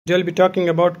We'll be talking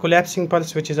about collapsing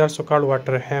pulse, which is also called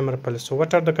water hammer pulse. So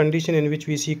what are the conditions in which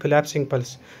we see collapsing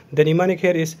pulse? The mnemonic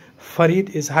here is Farid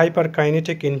is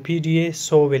hyperkinetic in PDA,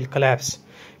 so will collapse.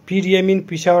 PDA means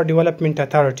Peshawar Development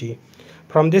Authority.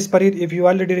 From this Farid, if you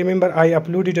already remember, I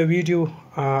uploaded a video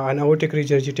on aortic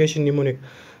regurgitation mnemonic.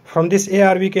 From this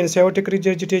AR we can say aortic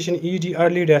regurgitation, ED,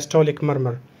 early diastolic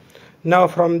murmur. Now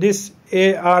from this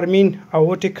AR mean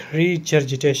aortic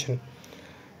regurgitation.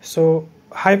 So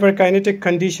hyperkinetic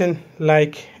condition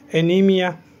like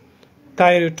anemia,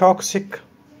 thyrotoxic,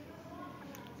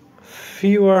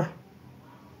 fever,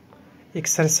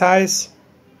 exercise,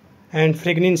 and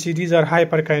pregnancy, these are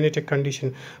hyperkinetic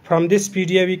condition. From this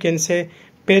PDA we can say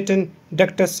patent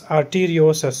ductus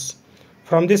arteriosus.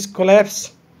 From this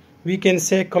collapse we can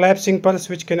say collapsing pulse,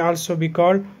 which can also be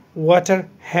called water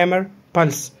hammer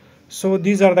pulse. So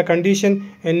these are the conditions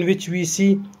in which we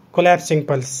see collapsing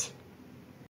pulse.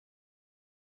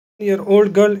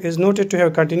 Year-old girl is noted to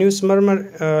have continuous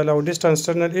murmur, loudest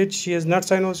sternal edge. She is not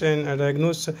sinus and a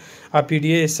diagnosis of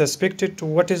PDA is suspected.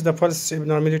 What is the pulse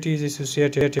abnormality is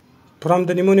associated? From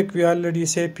the mnemonic we already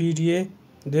say PDA,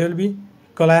 there will be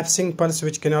collapsing pulse,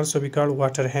 which can also be called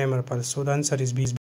water hammer pulse. So the answer is B.